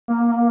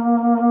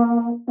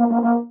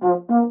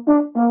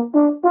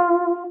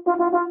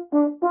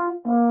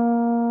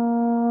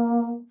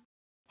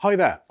Hi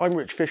there, I'm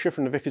Rich Fisher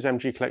from the Vickers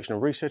MG Collection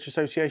and Research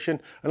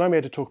Association, and I'm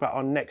here to talk about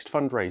our next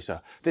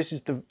fundraiser. This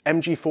is the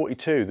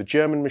MG42, the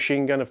German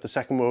machine gun of the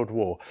Second World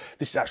War.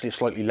 This is actually a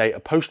slightly later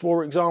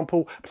post-war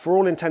example. For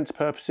all intents and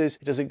purposes,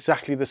 it does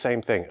exactly the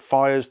same thing. It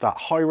fires that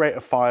high rate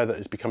of fire that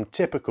has become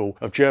typical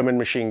of German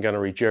machine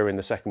gunnery during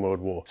the Second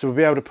World War. So we'll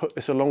be able to put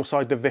this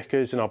alongside the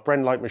Vickers and our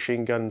Bren light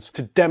machine guns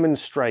to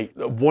demonstrate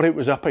what it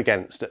was up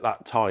against at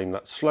that time,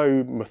 that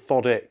slow,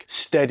 methodic,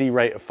 steady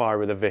rate of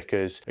fire of the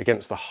Vickers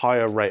against the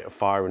higher rate of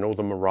fire and all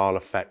the morale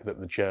effect that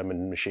the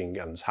German machine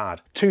guns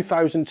had.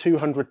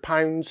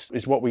 £2,200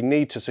 is what we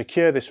need to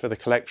secure this for the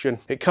collection.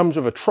 It comes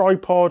with a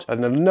tripod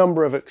and a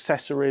number of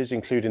accessories,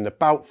 including the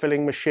bout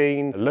filling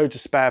machine, loads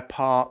of spare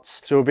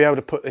parts, so we'll be able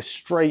to put this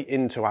straight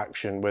into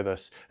action with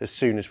us as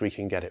soon as we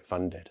can get it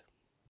funded.